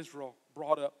Israel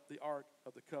brought up the ark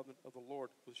of the covenant of the Lord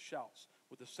with shouts,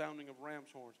 with the sounding of ram's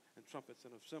horns and trumpets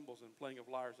and of cymbals and playing of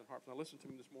lyres and harps. Now listen to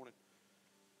me this morning.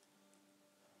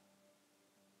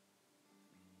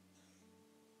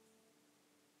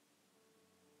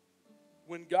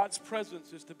 When God's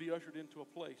presence is to be ushered into a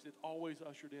place, it's always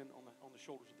ushered in on the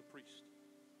shoulders of the priest.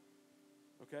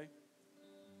 Okay?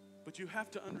 But you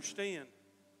have to understand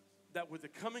that with the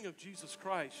coming of Jesus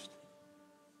Christ,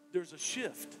 there's a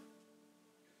shift.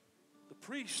 The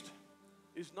priest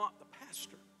is not the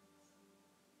pastor.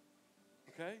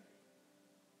 Okay?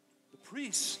 The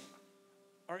priests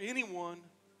are anyone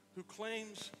who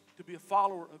claims to be a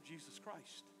follower of Jesus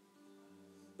Christ,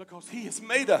 because he has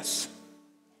made us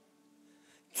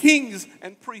kings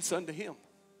and priests unto him.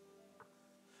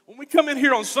 When we come in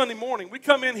here on Sunday morning, we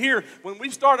come in here, when we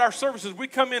start our services, we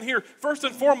come in here first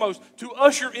and foremost to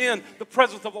usher in the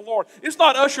presence of the Lord. It's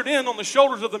not ushered in on the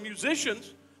shoulders of the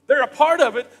musicians. They're a part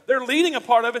of it. They're leading a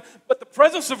part of it. But the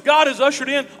presence of God is ushered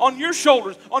in on your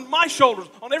shoulders, on my shoulders,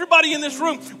 on everybody in this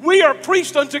room. We are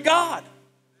priests unto God.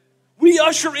 We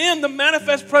usher in the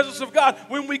manifest presence of God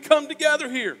when we come together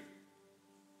here.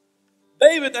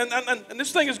 David, and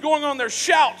this thing is going on. There's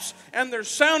shouts, and there's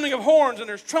sounding of horns, and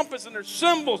there's trumpets, and there's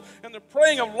cymbals, and there's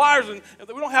praying of lyres. And if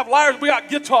we don't have lyres, we got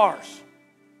guitars.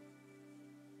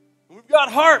 And we've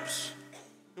got harps,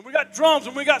 and we got drums,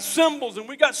 and we got cymbals, and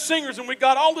we got singers, and we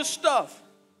got all this stuff.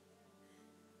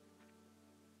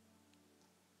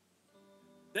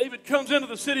 David comes into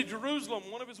the city of Jerusalem.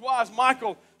 One of his wives,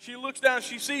 Michal, she looks down and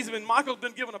she sees him, and Michal's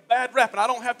been given a bad rap. And I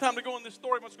don't have time to go in this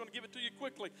story. I'm just going to give it to you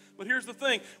quickly. But here's the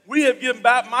thing. We have given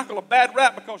Michal a bad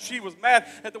rap because she was mad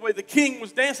at the way the king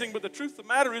was dancing. But the truth of the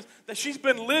matter is that she's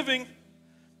been living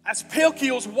as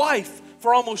Paltiel's wife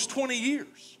for almost 20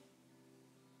 years.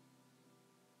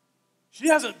 She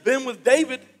hasn't been with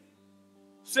David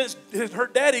since her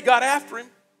daddy got after him.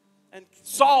 And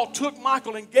Saul took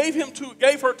Michal and gave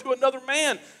her to another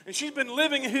man. And she's been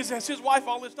living as his wife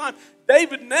all this time.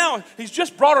 David now, he's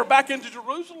just brought her back into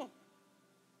Jerusalem.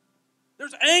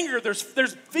 There's anger, there's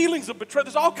feelings of betrayal.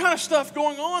 There's all kind of stuff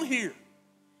going on here.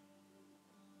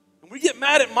 And we get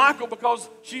mad at Michal because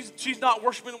she's not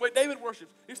worshiping the way David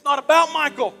worships. It's not about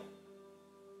Michal.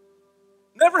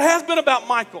 Never has been about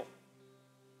Michal.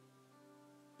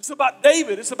 It's about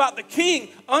David. It's about the king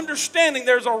understanding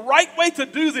there's a right way to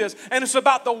do this. And it's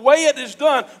about the way it is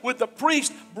done with the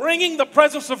priest bringing the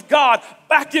presence of God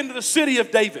back into the city of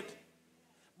David.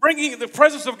 Bringing the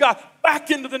presence of God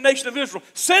back into the nation of Israel.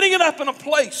 Setting it up in a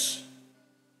place.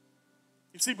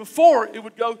 You see, before it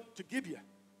would go to Gibeah.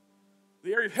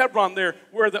 The area of Hebron there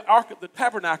where the ark of the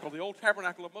tabernacle, the old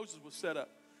tabernacle of Moses was set up.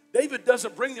 David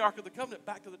doesn't bring the ark of the covenant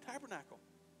back to the tabernacle.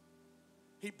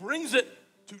 He brings it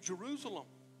to Jerusalem.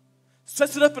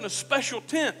 Sets it up in a special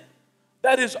tent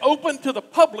that is open to the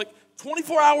public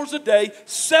 24 hours a day,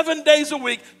 7 days a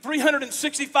week,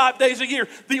 365 days a year.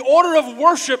 The order of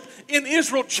worship in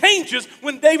Israel changes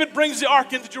when David brings the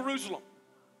ark into Jerusalem.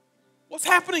 What's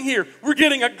happening here? We're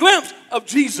getting a glimpse of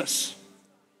Jesus.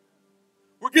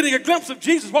 We're getting a glimpse of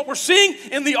Jesus. What we're seeing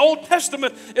in the Old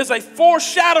Testament is a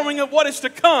foreshadowing of what is to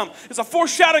come. It's a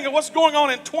foreshadowing of what's going on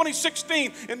in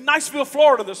 2016 in Niceville,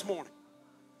 Florida this morning.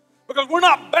 Because we're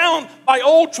not bound by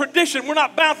old tradition. We're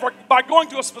not bound by going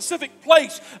to a specific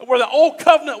place where the old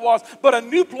covenant was, but a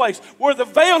new place where the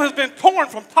veil has been torn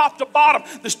from top to bottom.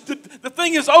 The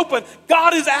thing is open.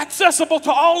 God is accessible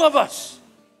to all of us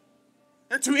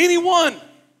and to anyone.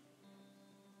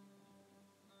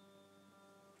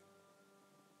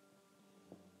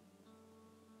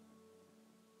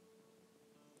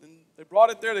 And they brought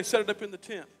it there. They set it up in the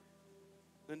tent.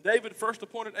 Then David first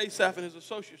appointed Asaph and his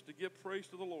associates to give praise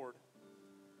to the Lord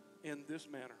in this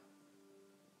manner.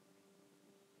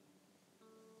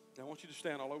 Now I want you to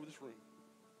stand all over this room.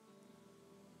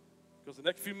 Because the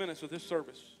next few minutes of this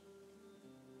service,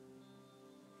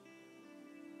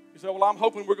 you say, well, I'm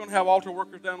hoping we're going to have altar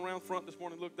workers down around front this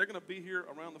morning. Look, they're going to be here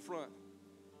around the front.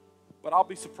 But I'll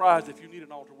be surprised if you need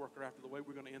an altar worker after the way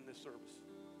we're going to end this service.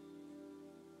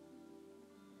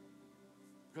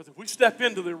 Because if we step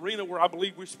into the arena where I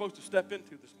believe we're supposed to step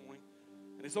into this morning,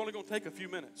 and it's only going to take a few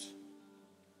minutes,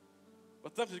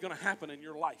 but something's going to happen in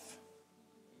your life.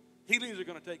 Healings are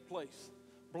going to take place.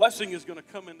 Blessing is going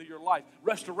to come into your life.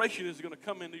 Restoration is going to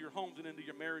come into your homes and into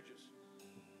your marriages.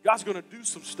 God's going to do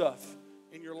some stuff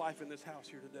in your life in this house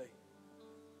here today.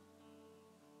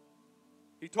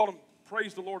 He told them,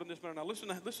 praise the Lord in this manner. Now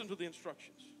listen to the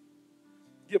instructions.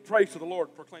 Give praise to the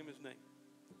Lord, proclaim his name.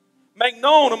 Make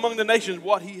known among the nations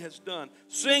what he has done.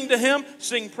 Sing to him,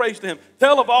 sing praise to him.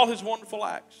 Tell of all his wonderful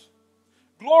acts.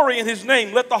 Glory in his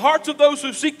name. Let the hearts of those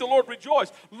who seek the Lord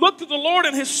rejoice. Look to the Lord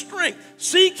in his strength.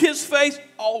 Seek his face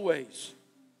always.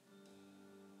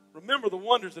 Remember the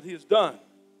wonders that he has done.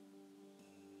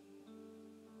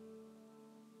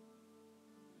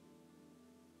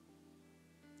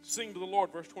 Sing to the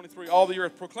Lord, verse 23, all the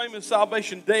earth. Proclaim his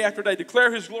salvation day after day.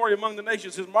 Declare his glory among the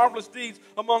nations, his marvelous deeds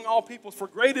among all peoples. For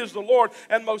great is the Lord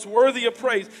and most worthy of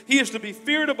praise. He is to be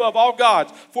feared above all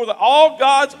gods. For all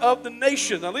gods of the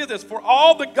nations. Now look at this. For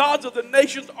all the gods of the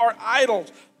nations are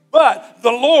idols. But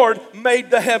the Lord made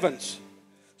the heavens.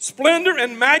 Splendor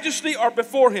and majesty are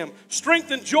before him.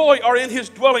 Strength and joy are in his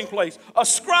dwelling place.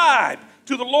 Ascribe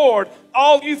to the Lord,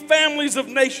 all you families of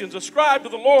nations. Ascribe to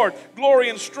the Lord glory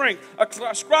and strength.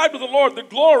 Ascribe to the Lord the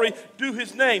glory due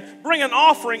his name. Bring an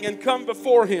offering and come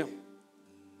before him.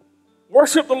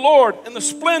 Worship the Lord in the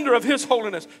splendor of his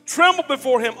holiness. Tremble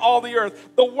before him, all the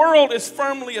earth. The world is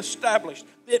firmly established.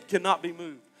 It cannot be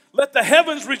moved. Let the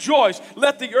heavens rejoice.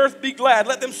 Let the earth be glad.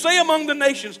 Let them say among the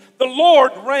nations, the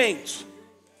Lord reigns.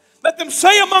 Let them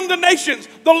say among the nations,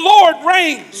 the Lord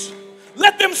reigns.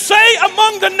 Let them say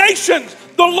among the nations,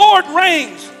 the Lord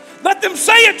reigns. Let them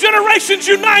say at Generations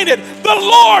United, the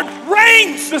Lord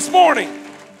reigns this morning.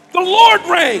 The Lord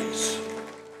reigns.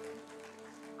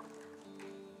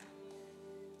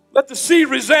 Let the sea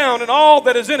resound and all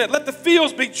that is in it. Let the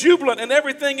fields be jubilant and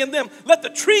everything in them. Let the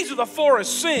trees of the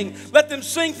forest sing. Let them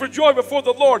sing for joy before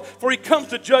the Lord, for he comes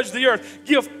to judge the earth.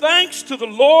 Give thanks to the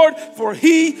Lord, for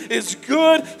he is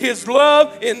good. His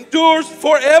love endures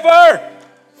forever.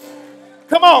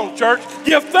 Come on, church.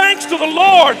 Give thanks to the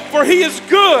Lord, for he is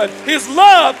good. His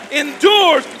love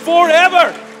endures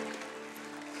forever.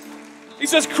 He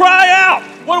says, cry out.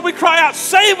 What do we cry out?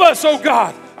 Save us, O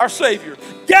God, our Savior.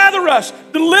 Gather us,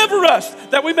 deliver us,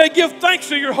 that we may give thanks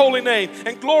to your holy name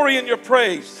and glory in your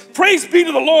praise. Praise be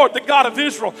to the Lord, the God of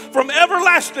Israel, from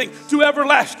everlasting to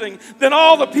everlasting. Then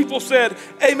all the people said,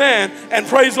 amen, and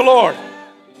praise the Lord.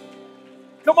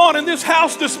 Come on, in this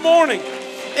house this morning,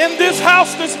 in this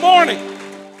house this morning,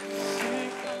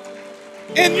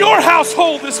 in your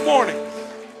household this morning,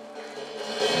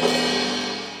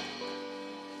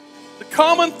 the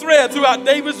common thread throughout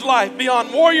David's life,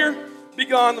 beyond warrior,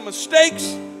 beyond the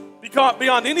mistakes,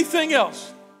 beyond anything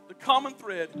else, the common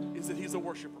thread is that he's a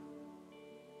worshiper.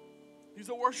 He's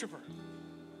a worshiper.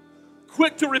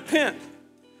 Quick to repent,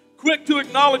 quick to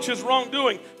acknowledge his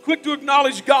wrongdoing, quick to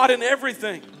acknowledge God in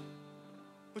everything.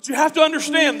 But you have to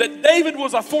understand that David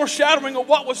was a foreshadowing of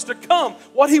what was to come.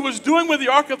 What he was doing with the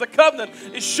Ark of the Covenant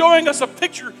is showing us a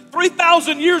picture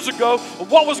 3,000 years ago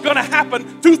of what was going to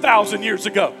happen 2,000 years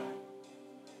ago.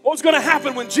 What was going to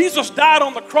happen when Jesus died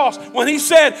on the cross, when he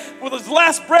said with his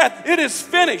last breath, it is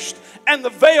finished. And the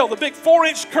veil, the big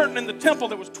 4-inch curtain in the temple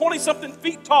that was 20-something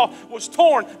feet tall, was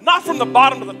torn, not from the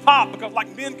bottom to the top, because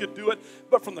like men could do it,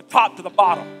 but from the top to the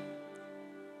bottom.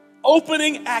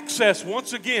 Opening access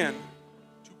once again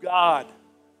to God.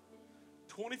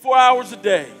 24 hours a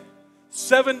day,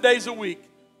 7 days a week,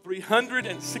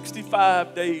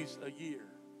 365 days a year.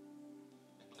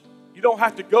 You don't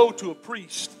have to go to a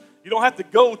priest. You don't have to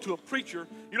go to a preacher.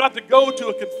 You don't have to go to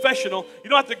a confessional.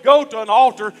 You don't have to go to an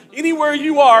altar. Anywhere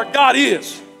you are, God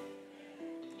is.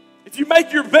 If you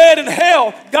make your bed in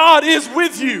hell, God is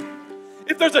with you.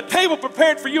 If there's a table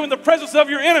prepared for you in the presence of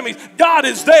your enemies, God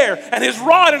is there. And his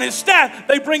rod and his staff,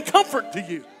 they bring comfort to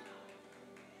you.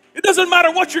 It doesn't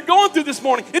matter what you're going through this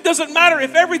morning. It doesn't matter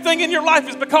if everything in your life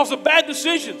is because of bad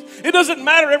decisions. It doesn't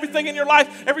matter everything in your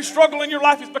life, every struggle in your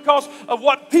life is because of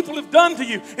what people have done to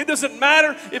you. It doesn't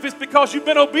matter if it's because you've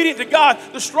been obedient to God.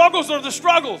 The struggles are the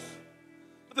struggles.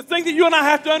 But the thing that you and I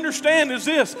have to understand is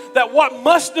this, that what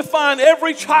must define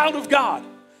every child of God,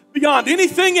 beyond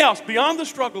anything else, beyond the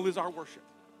struggle, is our worship.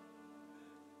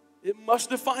 It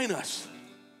must define us.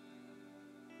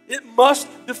 It must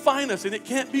define us, and it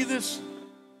can't be this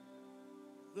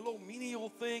little menial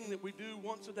thing that we do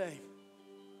once a day,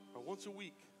 or once a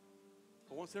week,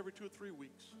 or once every 2 or 3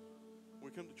 weeks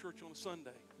when we come to church on a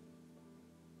Sunday.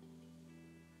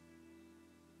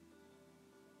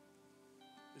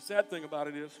 The sad thing about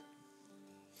it is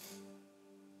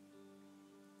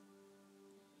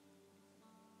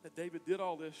that David did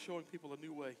all this showing people a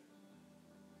new way.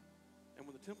 And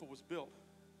when the temple was built,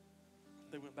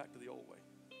 they went back to the old way.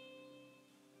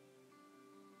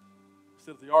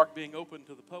 Instead of the ark being open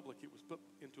to the public, it was put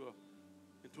into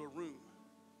a room.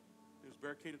 It was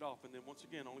barricaded off, and then once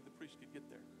again, only the priest could get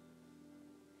there.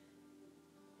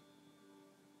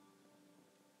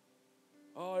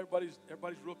 Oh, everybody's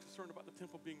real concerned about the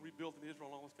temple being rebuilt in Israel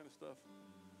and all this kind of stuff.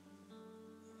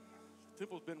 The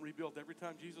temple's been rebuilt every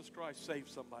time Jesus Christ saved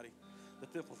somebody. The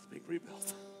temple's being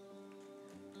rebuilt.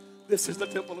 This is the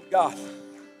temple of God.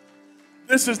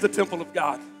 This is the temple of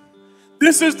God.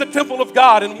 This is the temple of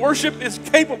God, and worship is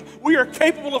capable. We are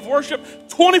capable of worship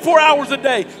 24 hours a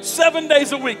day, 7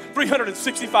 days a week,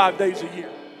 365 days a year.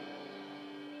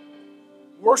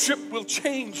 Worship will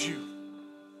change you.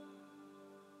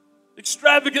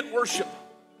 Extravagant worship.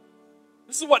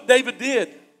 This is what David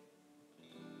did.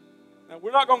 Now,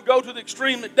 we're not going to go to the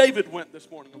extreme that David went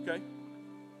this morning, okay?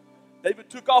 David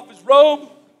took off his robe,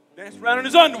 danced around in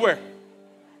his underwear.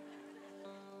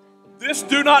 This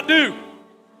do not do.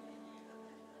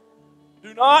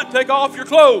 Do not take off your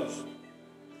clothes.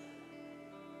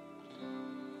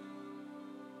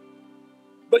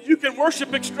 But you can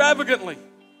worship extravagantly.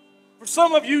 For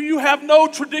some of you, you have no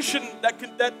tradition that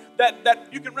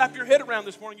you can wrap your head around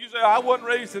this morning. You say, I wasn't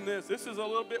raised in this. This is a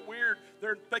little bit weird.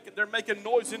 They're making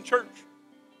noise in church.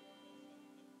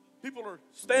 People are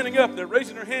standing up, they're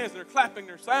raising their hands, they're clapping,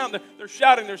 they're sounding, they're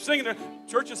shouting, they're singing.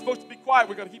 Church is supposed to be quiet.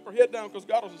 We've got to keep our head down because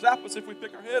God will zap us if we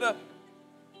pick our head up.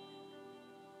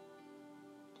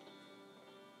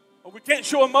 Or we can't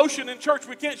show emotion in church.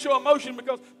 We can't show emotion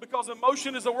because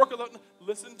emotion is a work of the...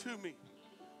 Listen to me.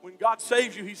 When God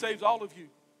saves you, He saves all of you.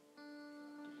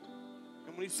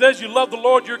 And when He says you love the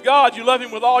Lord your God, you love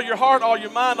Him with all your heart, all your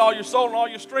mind, all your soul, and all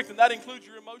your strength, and that includes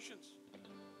your emotions.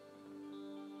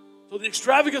 So the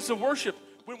extravagance of worship,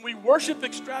 when we worship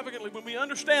extravagantly, when we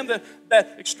understand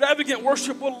that extravagant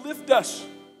worship will lift us,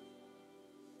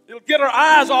 it'll get our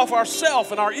eyes off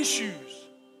ourselves and our issues.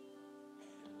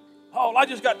 Oh, I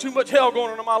just got too much hell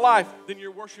going on in my life. Then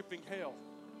you're worshiping hell.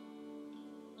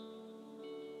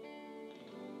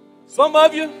 Some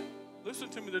of you, listen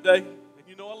to me today, and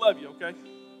you know I love you, okay?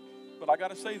 But I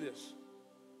got to say this.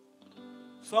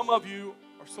 Some of you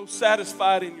are so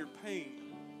satisfied in your pain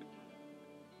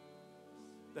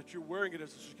that you're wearing it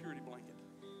as a security blanket.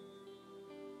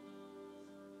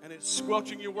 And it's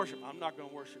squelching your worship. I'm not going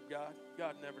to worship God.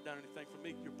 God never done anything for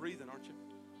me. You're breathing, aren't you?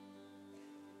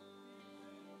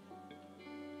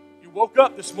 You woke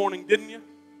up this morning, didn't you?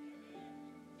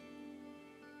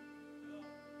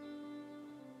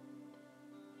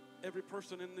 Every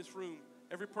person in this room,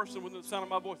 every person within the sound of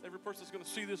my voice, every person that's going to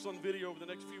see this on video over the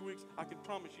next few weeks, I can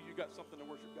promise you, you got something to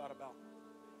worship God about.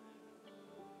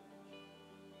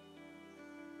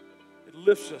 It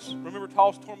lifts us. Remember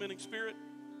Saul's tormenting spirit?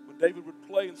 When David would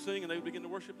play and sing and they would begin to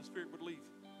worship, the spirit would leave.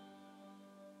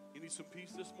 You need some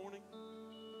peace this morning?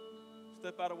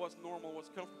 Step out of what's normal, what's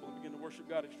comfortable, and begin to worship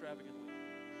God extravagantly.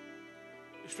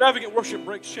 Extravagant worship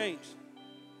breaks chains.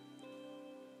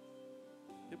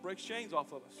 It breaks chains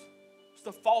off of us.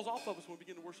 Stuff falls off of us when we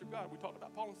begin to worship God. We talked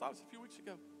about Paul and Silas a few weeks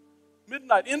ago.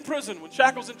 Midnight, in prison, with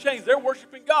shackles and chains, they're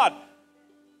worshiping God.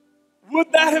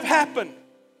 Would that have happened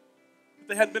if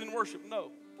they hadn't been in worship?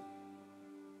 No.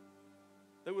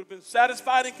 They would have been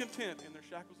satisfied and content in their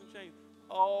shackles and chains.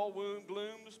 All wound,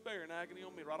 gloom, despair, and agony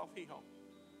on me, right off hee-haw.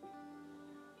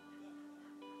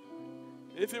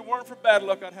 If it weren't for bad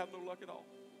luck, I'd have no luck at all.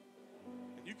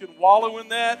 And you can wallow in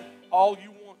that all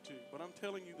you want to. But I'm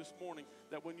telling you this morning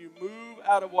that when you move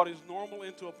out of what is normal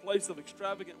into a place of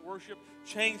extravagant worship,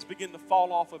 chains begin to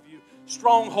fall off of you.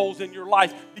 Strongholds in your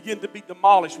life begin to be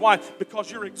demolished. Why? Because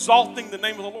you're exalting the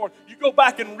name of the Lord. You go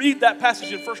back and read that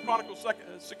passage in 1 Chronicles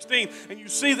 16, and you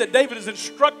see that David is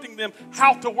instructing them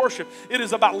how to worship. It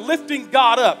is about lifting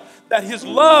God up, that His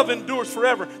love endures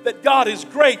forever, that God is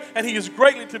great and He is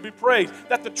greatly to be praised,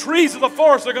 that the trees of the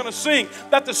forest are going to sing,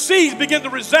 that the seas begin to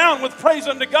resound with praise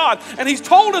unto God. And He's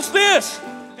told us this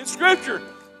in Scripture,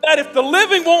 that if the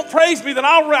living won't praise me, then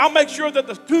I'll make sure that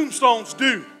the tombstones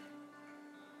do.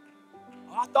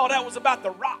 I thought that was about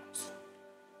the rocks.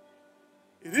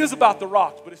 It is about the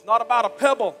rocks, but it's not about a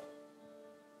pebble.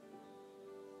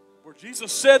 Where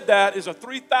Jesus said that is a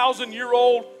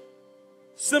 3,000-year-old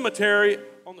cemetery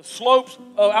on the slopes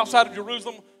outside of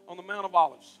Jerusalem on the Mount of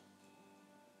Olives.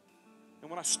 And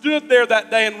when I stood there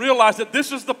that day and realized that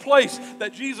this is the place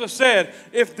that Jesus said,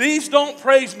 if these don't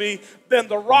praise me, then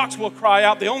the rocks will cry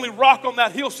out. The only rock on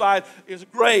that hillside is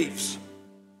graves.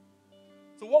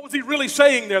 So what was He really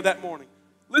saying there that morning?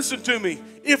 Listen to me.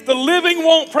 If the living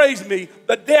won't praise me,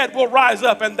 the dead will rise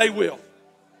up, and they will.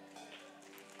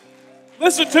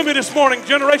 Listen to me this morning,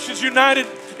 Generations United.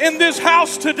 In this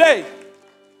house today,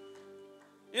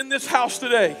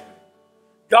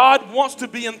 God wants to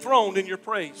be enthroned in your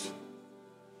praise.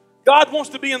 God wants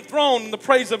to be enthroned in the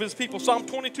praise of His people. Psalm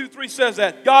 22:3 says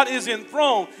that. God is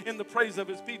enthroned in the praise of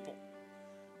His people.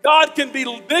 God can be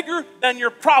bigger than your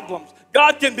problems.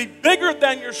 God can be bigger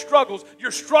than your struggles.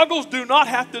 Your struggles do not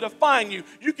have to define you.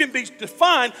 You can be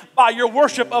defined by your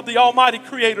worship of the Almighty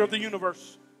Creator of the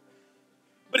universe.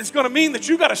 But it's going to mean that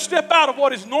you've got to step out of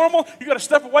what is normal. You've got to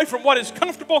step away from what is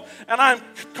comfortable. And I'm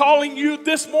calling you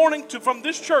this morning from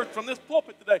this church, from this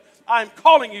pulpit today, I'm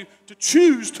calling you to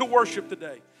choose to worship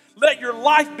today. Let your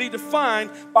life be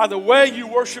defined by the way you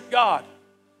worship God.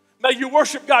 May you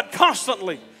worship God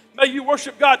constantly. May you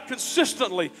worship God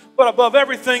consistently. But above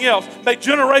everything else, may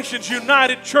Generations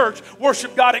United Church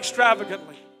worship God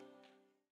extravagantly.